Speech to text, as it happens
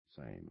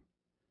same,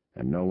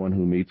 and no one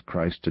who meets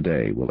Christ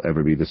today will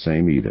ever be the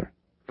same either,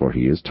 for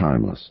he is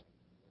timeless.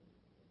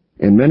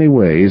 In many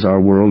ways,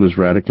 our world is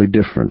radically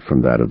different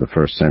from that of the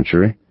first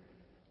century,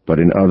 but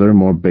in other,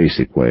 more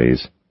basic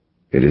ways,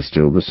 it is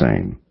still the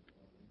same.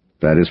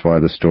 That is why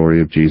the story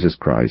of Jesus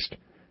Christ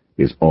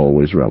is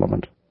always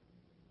relevant.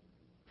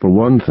 For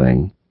one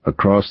thing,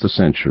 across the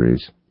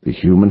centuries, the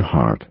human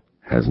heart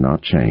has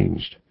not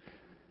changed.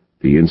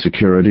 The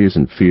insecurities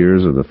and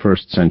fears of the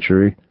first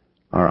century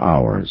are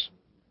ours.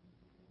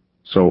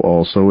 So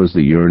also is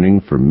the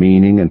yearning for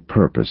meaning and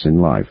purpose in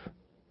life,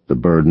 the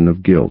burden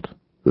of guilt,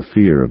 the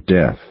fear of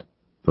death,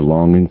 the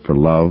longing for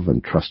love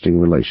and trusting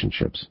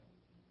relationships.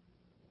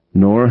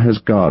 Nor has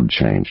God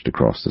changed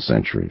across the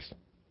centuries.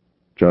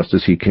 Just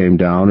as he came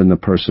down in the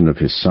person of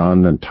his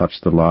Son and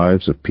touched the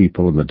lives of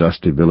people in the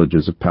dusty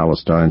villages of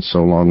Palestine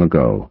so long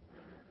ago,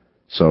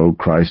 so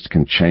Christ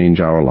can change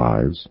our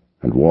lives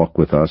and walk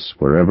with us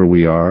wherever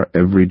we are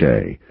every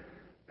day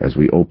as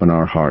we open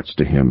our hearts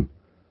to him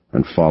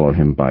and follow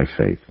him by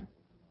faith.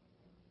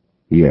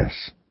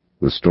 Yes,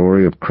 the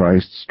story of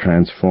Christ's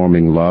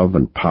transforming love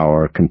and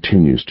power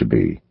continues to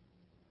be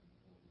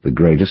the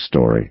greatest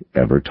story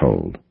ever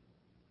told.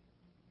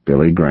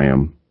 Billy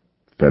Graham,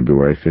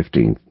 February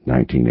 15,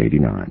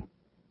 1989.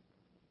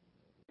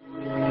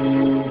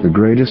 The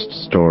Greatest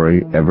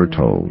Story Ever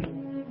Told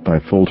by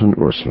Fulton,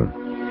 Oursler.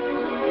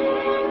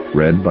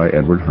 Read by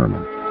Edward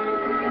Herman.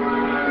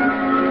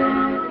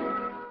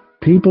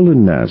 People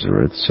in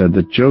Nazareth said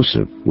that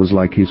Joseph was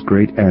like his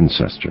great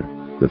ancestor,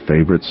 the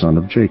favorite son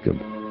of Jacob.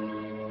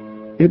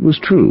 It was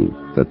true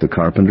that the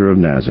carpenter of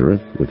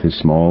Nazareth, with his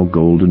small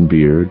golden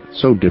beard,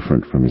 so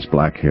different from his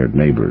black-haired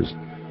neighbors,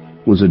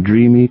 was a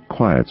dreamy,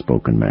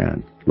 quiet-spoken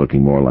man,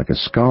 looking more like a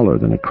scholar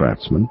than a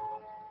craftsman.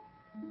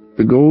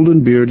 The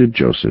golden-bearded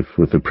Joseph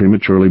with the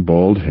prematurely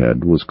bald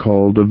head was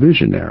called a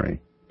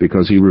visionary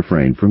because he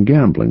refrained from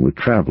gambling with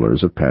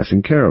travelers of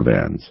passing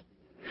caravans.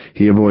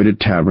 He avoided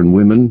tavern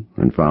women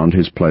and found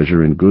his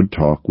pleasure in good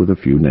talk with a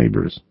few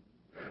neighbors.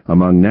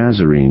 Among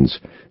Nazarenes,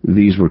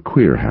 these were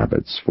queer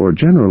habits, for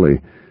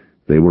generally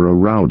they were a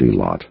rowdy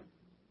lot.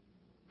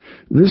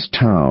 This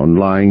town,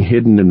 lying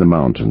hidden in the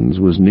mountains,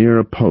 was near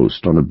a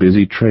post on a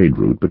busy trade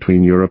route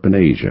between Europe and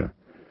Asia,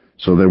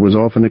 so there was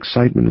often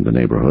excitement in the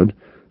neighborhood,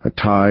 a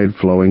tide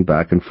flowing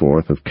back and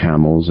forth of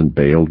camels and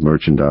baled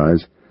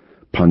merchandise,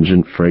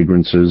 pungent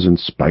fragrances and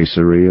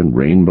spicery and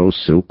rainbow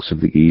silks of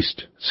the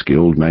East,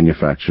 skilled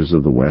manufactures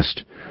of the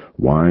West,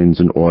 wines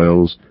and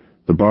oils,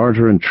 the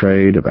barter and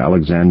trade of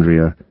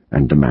Alexandria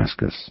and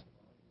Damascus.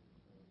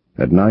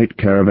 At night,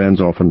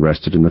 caravans often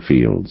rested in the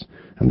fields,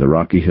 and the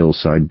rocky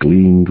hillside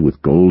gleamed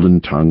with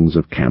golden tongues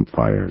of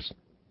campfires.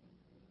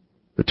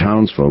 The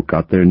townsfolk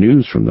got their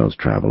news from those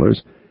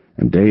travelers,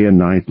 and day and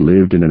night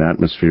lived in an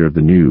atmosphere of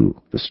the new,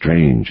 the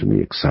strange, and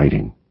the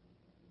exciting.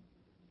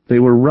 They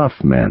were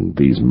rough men,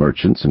 these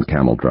merchants and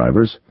camel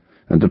drivers,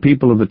 and the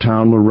people of the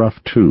town were rough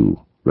too,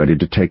 ready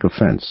to take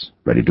offense,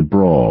 ready to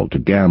brawl, to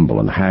gamble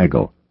and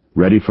haggle,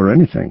 ready for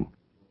anything.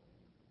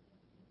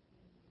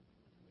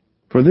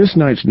 For this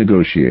night's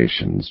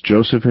negotiations,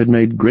 Joseph had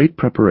made great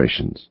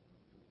preparations.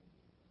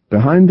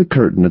 Behind the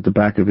curtain at the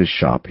back of his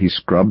shop, he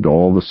scrubbed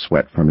all the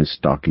sweat from his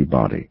stocky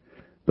body.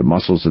 The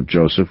muscles of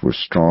Joseph were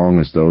strong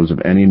as those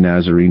of any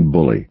Nazarene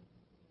bully.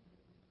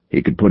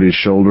 He could put his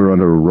shoulder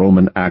under a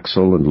Roman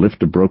axle and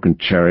lift a broken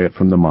chariot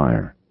from the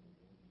mire.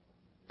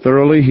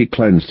 Thoroughly he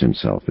cleansed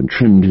himself and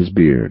trimmed his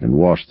beard and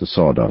washed the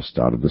sawdust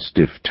out of the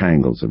stiff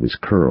tangles of his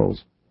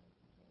curls.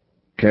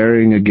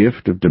 Carrying a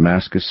gift of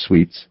Damascus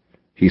sweets,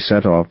 he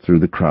set off through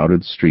the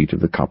crowded street of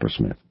the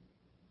coppersmith.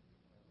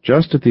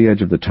 Just at the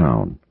edge of the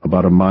town,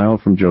 about a mile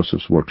from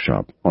Joseph's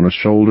workshop, on a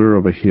shoulder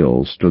of a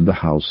hill stood the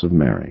house of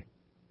Mary.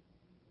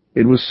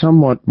 It was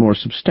somewhat more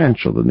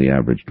substantial than the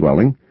average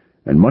dwelling,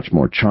 and much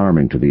more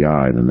charming to the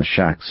eye than the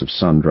shacks of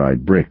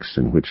sun-dried bricks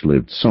in which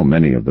lived so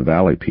many of the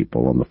valley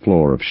people on the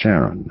floor of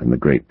Sharon and the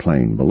great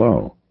plain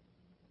below.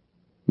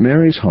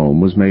 Mary's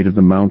home was made of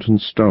the mountain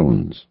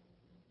stones.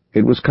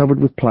 It was covered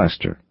with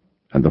plaster,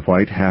 and the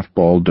white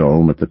half-ball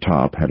dome at the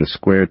top had a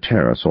square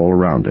terrace all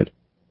around it,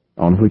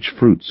 on which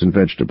fruits and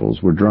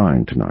vegetables were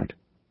drying tonight.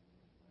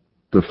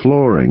 The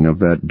flooring of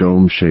that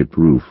dome-shaped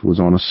roof was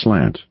on a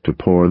slant to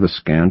pour the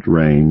scant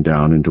rain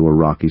down into a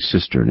rocky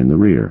cistern in the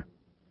rear.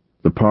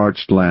 The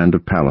parched land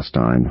of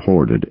Palestine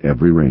hoarded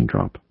every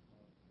raindrop.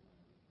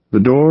 The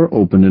door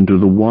opened into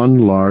the one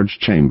large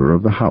chamber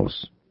of the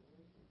house.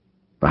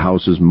 The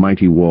house's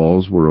mighty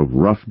walls were of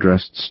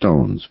rough-dressed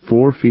stones,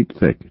 4 feet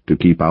thick to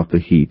keep out the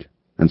heat,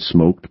 and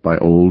smoked by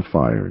old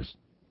fires.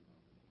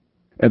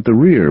 At the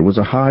rear was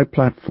a high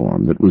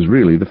platform that was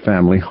really the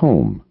family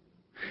home.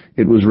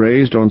 It was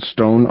raised on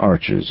stone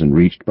arches and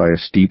reached by a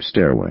steep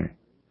stairway,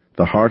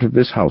 the heart of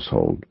this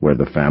household where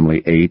the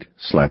family ate,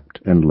 slept,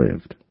 and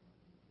lived.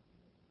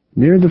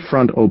 Near the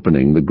front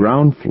opening, the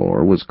ground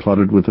floor was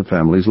cluttered with the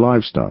family's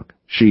livestock,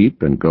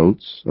 sheep and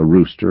goats, a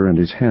rooster and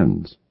his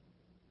hens.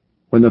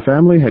 When the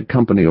family had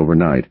company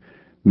overnight,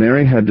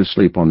 Mary had to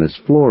sleep on this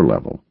floor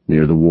level,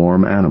 near the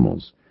warm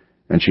animals,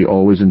 and she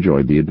always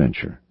enjoyed the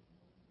adventure.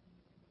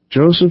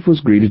 Joseph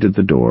was greeted at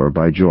the door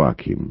by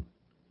Joachim.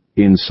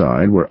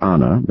 Inside were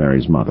Anna,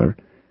 Mary's mother,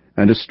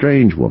 and a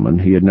strange woman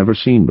he had never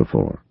seen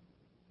before.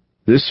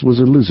 This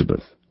was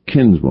Elizabeth,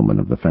 kinswoman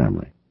of the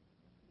family.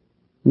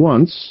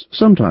 Once,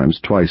 sometimes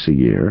twice a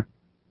year,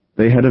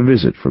 they had a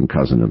visit from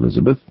Cousin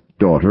Elizabeth,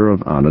 daughter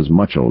of Anna's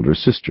much older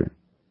sister.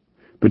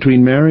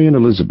 Between Mary and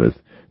Elizabeth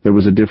there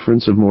was a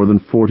difference of more than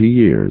 40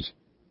 years.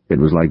 It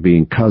was like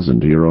being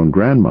cousin to your own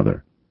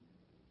grandmother.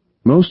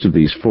 Most of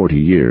these 40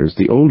 years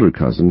the older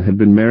cousin had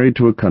been married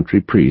to a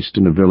country priest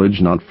in a village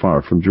not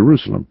far from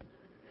Jerusalem.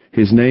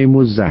 His name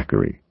was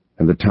Zachary,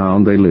 and the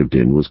town they lived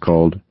in was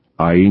called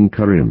Ain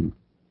Karim.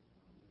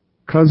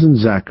 Cousin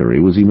Zachary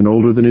was even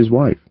older than his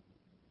wife.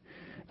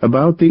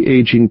 About the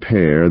aging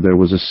pair there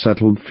was a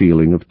settled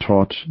feeling of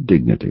taut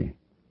dignity,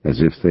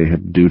 as if they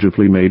had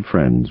dutifully made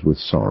friends with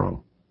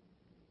sorrow.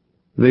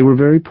 They were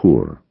very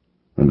poor,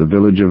 and the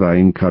village of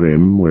Ain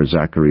Karim, where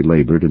Zachary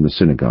labored in the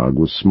synagogue,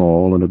 was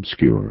small and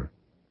obscure.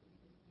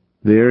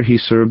 There he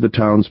served the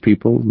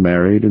townspeople,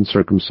 married and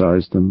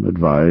circumcised them,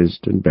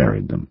 advised and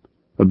buried them,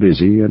 a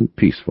busy and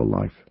peaceful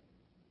life.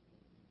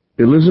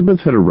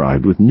 Elizabeth had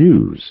arrived with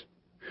news.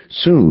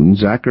 Soon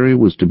Zachary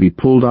was to be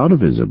pulled out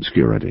of his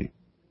obscurity.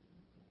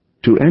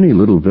 To any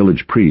little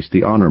village priest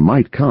the honor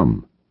might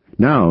come.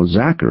 Now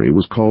Zachary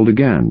was called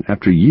again,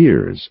 after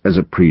years, as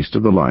a priest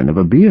of the line of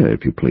Abiah,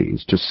 if you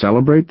please, to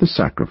celebrate the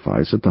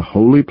sacrifice at the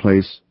holy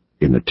place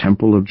in the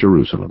Temple of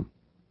Jerusalem.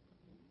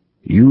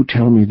 "You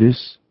tell me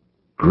this?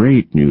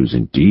 Great news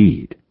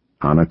indeed."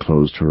 Anna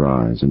closed her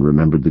eyes and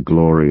remembered the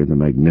glory and the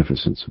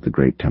magnificence of the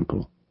great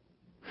temple.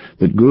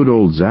 That good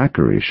old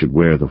Zachary should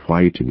wear the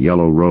white and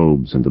yellow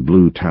robes and the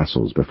blue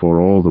tassels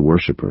before all the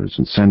worshippers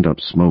and send up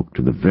smoke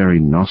to the very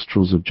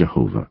nostrils of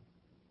Jehovah.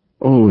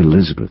 "Oh,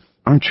 Elizabeth,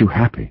 aren't you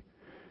happy?"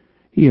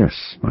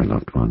 "Yes, my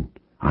loved one,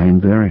 I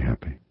am very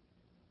happy."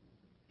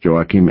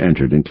 Joachim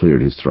entered and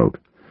cleared his throat.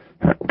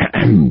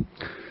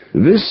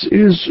 "This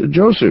is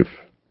Joseph,"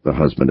 the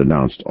husband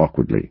announced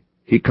awkwardly.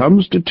 "He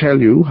comes to tell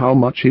you how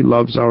much he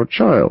loves our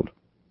child."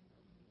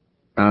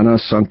 Anna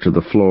sunk to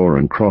the floor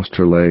and crossed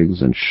her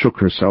legs and shook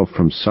herself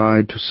from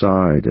side to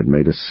side and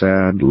made a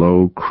sad,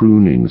 low,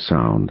 crooning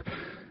sound,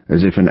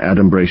 as if an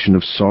adumbration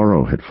of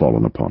sorrow had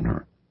fallen upon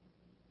her.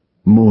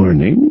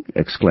 "Mourning?"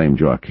 exclaimed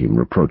Joachim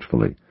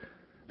reproachfully.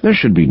 "There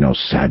should be no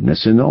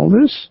sadness in all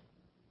this."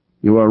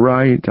 "You are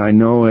right, I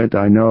know it,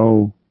 I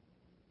know."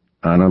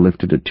 Anna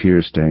lifted a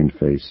tear-stained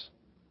face.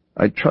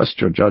 "I trust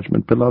your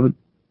judgment, beloved.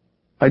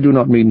 I do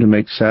not mean to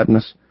make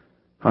sadness.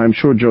 I am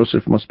sure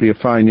Joseph must be a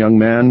fine young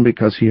man,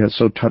 because he has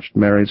so touched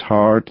Mary's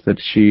heart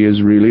that she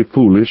is really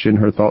foolish in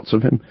her thoughts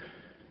of him.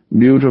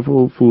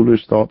 Beautiful,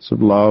 foolish thoughts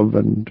of love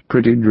and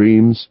pretty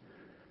dreams.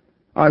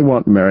 I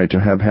want Mary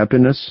to have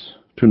happiness,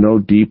 to know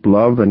deep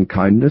love and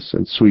kindness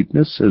and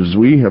sweetness, as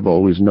we have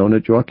always known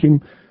it,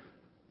 Joachim.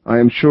 I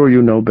am sure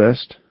you know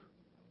best."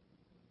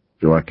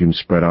 Joachim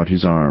spread out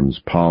his arms,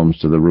 palms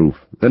to the roof.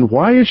 "Then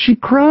why is she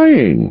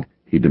crying?"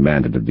 he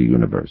demanded of the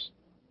universe.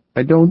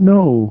 "I don't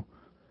know.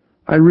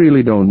 I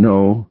really don't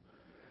know.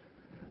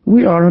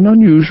 We are an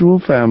unusual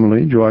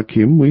family,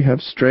 Joachim. We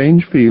have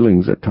strange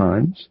feelings at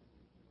times."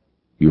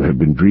 "You have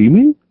been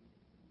dreaming?"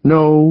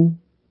 "No,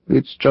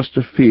 it's just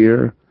a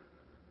fear,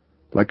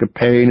 like a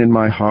pain in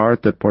my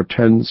heart that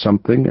portends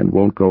something and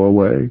won't go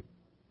away,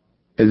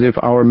 as if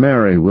our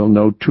Mary will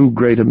know too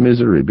great a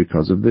misery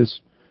because of this.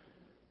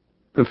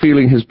 The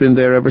feeling has been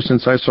there ever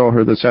since I saw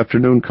her this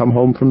afternoon come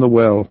home from the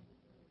well.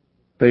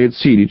 They had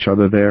seen each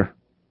other there.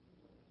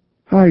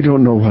 I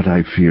don't know what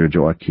I fear,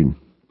 Joachim.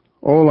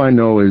 All I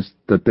know is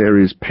that there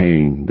is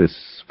pain,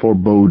 this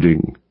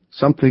foreboding,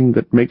 something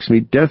that makes me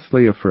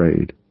deathly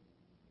afraid."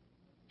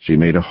 She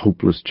made a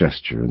hopeless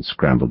gesture and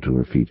scrambled to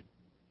her feet.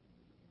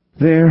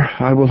 "There,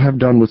 I will have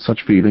done with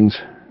such feelings.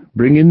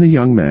 Bring in the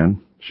young man,"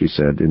 she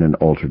said in an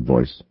altered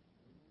voice.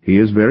 "He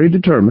is very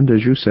determined,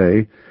 as you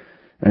say,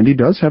 and he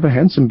does have a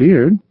handsome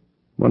beard.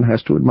 One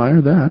has to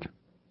admire that."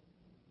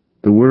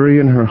 The worry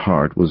in her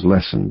heart was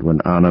lessened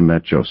when Anna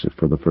met Joseph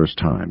for the first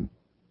time.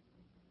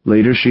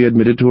 Later she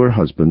admitted to her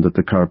husband that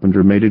the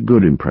carpenter made a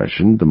good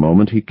impression the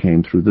moment he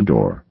came through the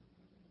door.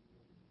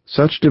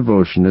 Such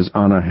devotion as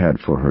Anna had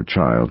for her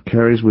child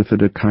carries with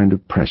it a kind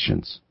of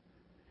prescience.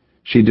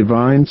 She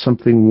divined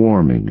something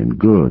warming and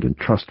good and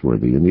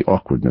trustworthy in the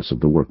awkwardness of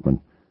the workman.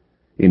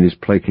 In his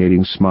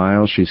placating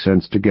smile she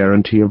sensed a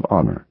guarantee of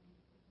honor.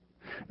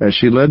 As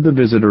she led the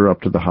visitor up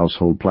to the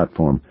household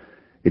platform,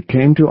 it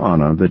came to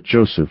Anna that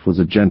Joseph was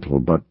a gentle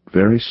but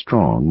very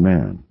strong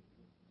man.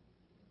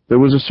 There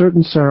was a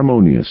certain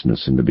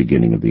ceremoniousness in the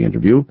beginning of the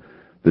interview.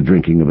 The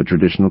drinking of a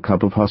traditional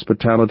cup of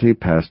hospitality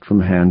passed from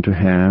hand to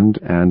hand,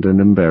 and an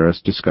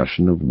embarrassed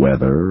discussion of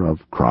weather,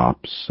 of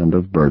crops, and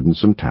of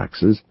burdensome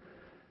taxes.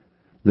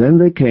 Then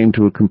they came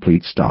to a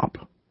complete stop,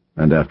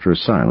 and after a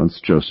silence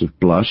Joseph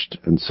blushed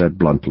and said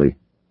bluntly,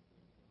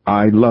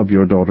 "I love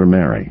your daughter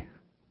Mary.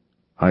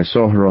 I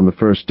saw her on the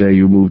first day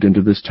you moved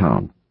into this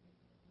town.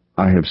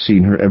 I have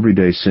seen her every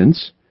day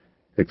since,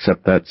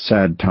 except that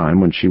sad time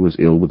when she was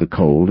ill with a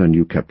cold and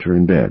you kept her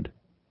in bed."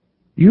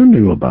 "You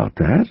knew about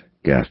that?"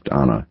 gasped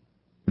Anna.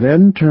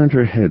 then turned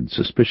her head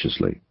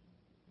suspiciously.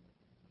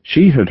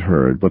 She had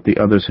heard what the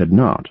others had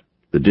not,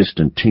 the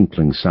distant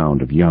tinkling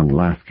sound of young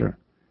laughter.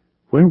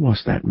 Where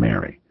was that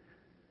Mary?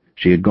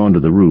 She had gone to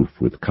the roof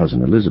with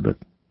Cousin Elizabeth.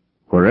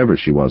 Wherever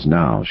she was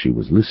now, she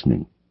was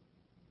listening.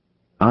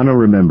 Anna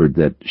remembered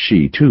that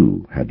she,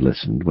 too, had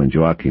listened when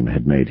Joachim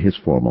had made his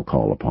formal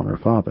call upon her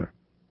father.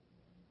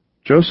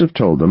 Joseph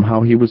told them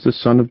how he was the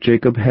son of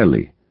Jacob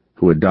Heli,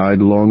 who had died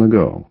long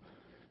ago,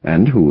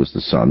 and who was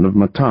the son of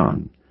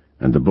Matan,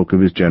 and the book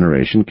of his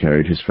generation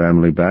carried his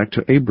family back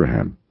to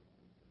Abraham.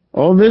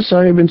 "All this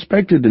I have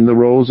inspected in the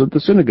rolls of the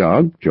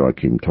synagogue,"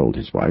 Joachim told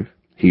his wife.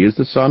 "He is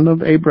the son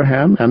of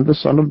Abraham and the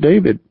son of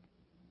David."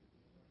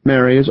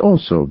 "Mary is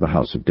also of the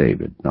house of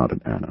David,"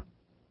 nodded Anna.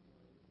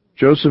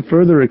 Joseph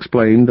further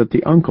explained that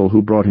the uncle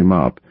who brought him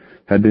up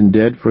had been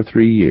dead for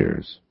 3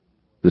 years.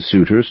 The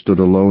suitor stood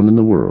alone in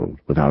the world,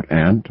 without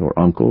aunt or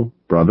uncle,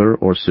 brother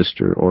or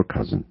sister or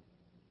cousin.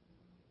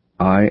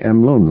 "I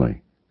am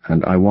lonely,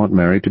 and I want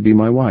Mary to be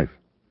my wife.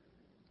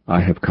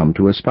 I have come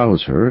to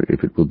espouse her,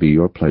 if it will be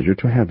your pleasure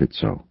to have it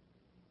so."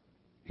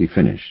 He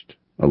finished,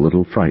 a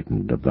little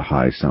frightened of the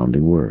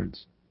high-sounding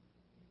words.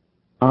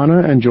 Anna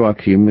and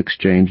Joachim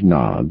exchanged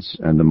nods,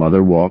 and the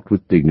mother walked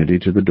with dignity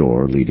to the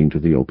door leading to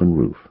the open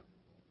roof.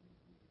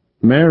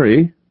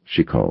 "Mary,"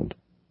 she called.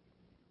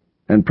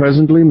 And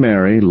presently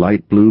Mary,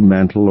 light blue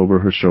mantle over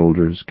her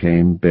shoulders,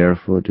 came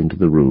barefoot into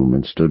the room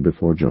and stood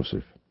before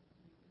Joseph.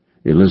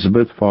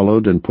 Elizabeth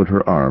followed and put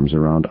her arms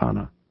around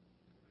Anna.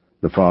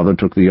 The father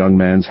took the young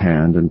man's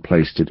hand and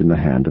placed it in the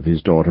hand of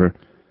his daughter,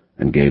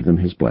 and gave them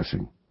his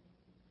blessing.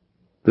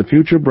 The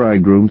future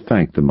bridegroom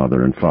thanked the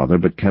mother and father,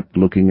 but kept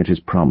looking at his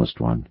promised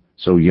one.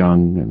 So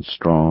young and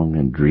strong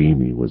and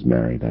dreamy was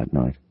Mary that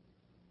night.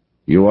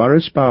 "You are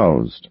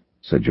espoused,"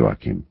 said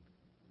Joachim.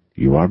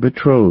 "You are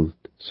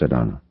betrothed," said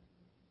Anna.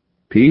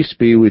 "Peace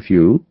be with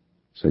you,"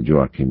 said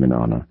Joachim and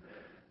Anna.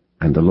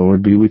 "And the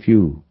Lord be with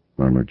you,"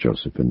 murmured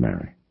Joseph and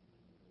Mary.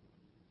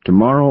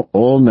 Tomorrow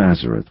all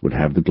Nazareth would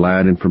have the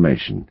glad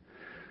information.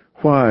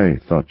 "Why,"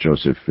 thought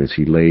Joseph as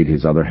he laid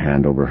his other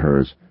hand over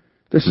hers,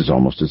 "this is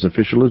almost as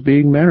official as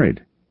being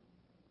married."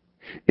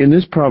 In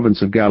this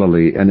province of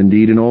Galilee, and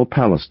indeed in all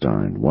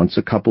Palestine, once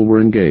a couple were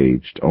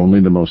engaged, only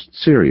the most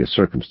serious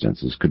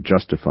circumstances could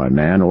justify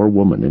man or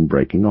woman in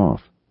breaking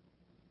off.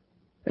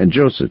 And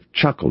Joseph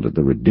chuckled at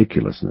the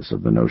ridiculousness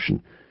of the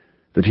notion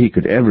that he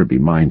could ever be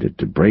minded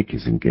to break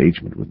his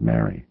engagement with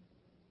Mary.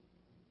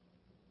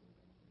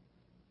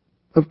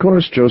 Of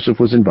course, Joseph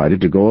was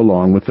invited to go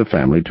along with the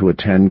family to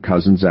attend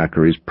Cousin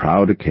Zachary's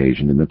proud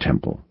occasion in the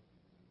temple.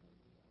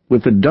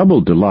 With the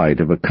double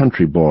delight of a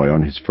country boy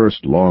on his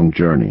first long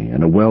journey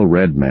and a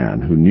well-read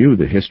man who knew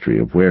the history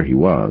of where he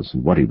was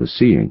and what he was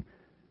seeing,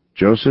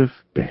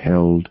 Joseph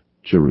beheld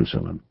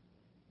Jerusalem.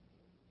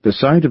 The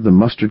sight of the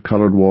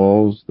mustard-colored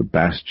walls, the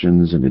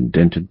bastions and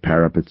indented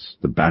parapets,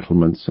 the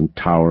battlements and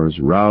towers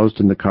roused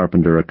in the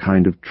carpenter a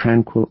kind of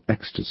tranquil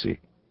ecstasy,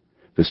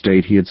 the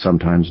state he had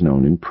sometimes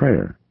known in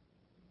prayer.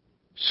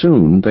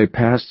 Soon they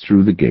passed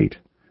through the gate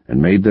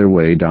and made their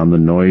way down the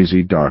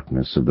noisy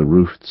darkness of the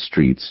roofed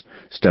streets,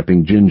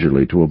 stepping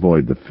gingerly to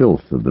avoid the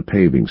filth of the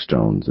paving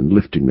stones and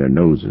lifting their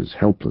noses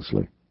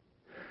helplessly.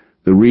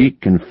 The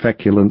reek and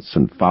feculence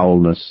and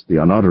foulness, the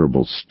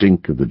unutterable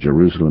stink of the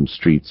Jerusalem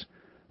streets,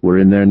 were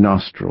in their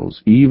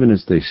nostrils, even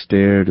as they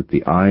stared at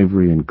the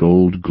ivory and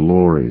gold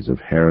glories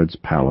of Herod's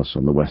palace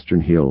on the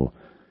western hill,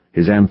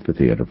 his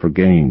amphitheater for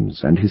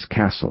games, and his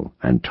castle,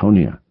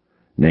 Antonia,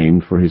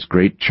 named for his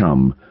great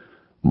chum,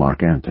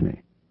 Mark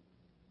Antony.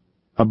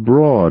 A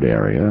broad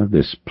area,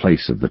 this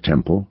place of the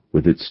temple,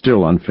 with its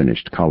still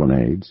unfinished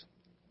colonnades.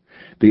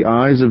 The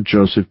eyes of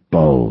Joseph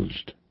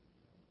bulged.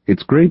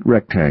 Its great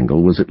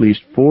rectangle was at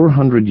least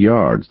 400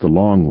 yards the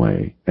long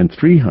way, and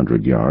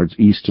 300 yards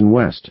east and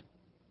west.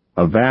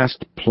 A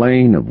vast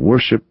plain of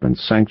worship and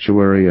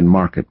sanctuary and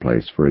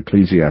marketplace for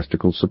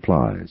ecclesiastical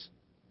supplies.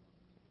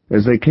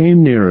 As they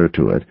came nearer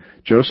to it,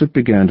 Joseph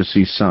began to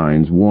see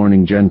signs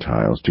warning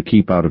Gentiles to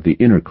keep out of the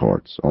inner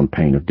courts on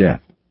pain of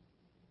death.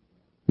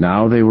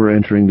 Now they were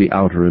entering the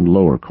outer and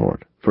lower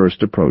court,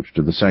 first approach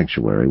to the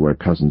sanctuary where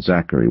Cousin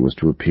Zachary was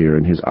to appear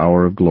in his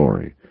hour of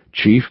glory,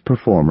 chief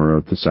performer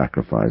of the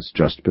sacrifice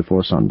just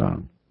before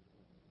sundown.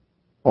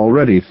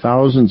 Already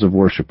thousands of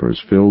worshippers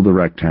filled the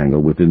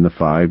rectangle within the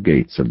 5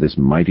 gates of this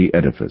mighty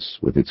edifice,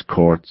 with its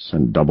courts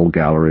and double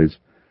galleries,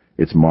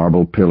 its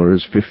marble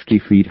pillars 50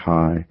 feet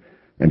high,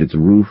 and its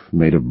roof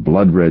made of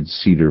blood-red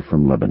cedar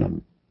from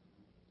Lebanon.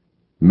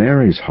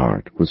 Mary's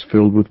heart was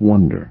filled with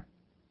wonder.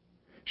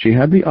 She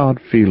had the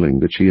odd feeling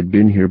that she had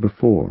been here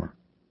before.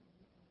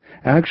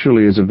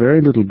 Actually, as a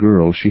very little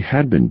girl, she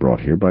had been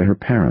brought here by her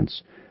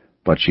parents,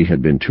 but she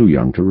had been too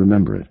young to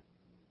remember it.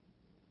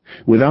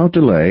 Without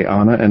delay,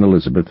 Anna and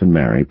Elizabeth and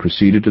Mary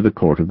proceeded to the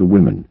court of the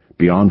women,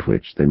 beyond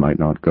which they might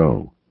not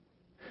go.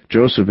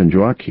 Joseph and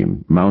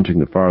Joachim, mounting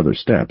the farther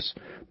steps,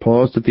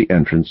 paused at the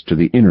entrance to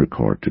the inner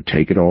court to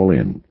take it all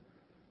in.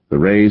 The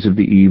rays of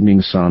the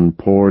evening sun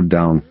poured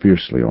down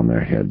fiercely on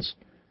their heads.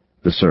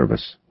 The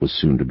service was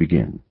soon to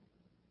begin.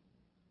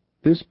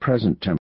 This present temple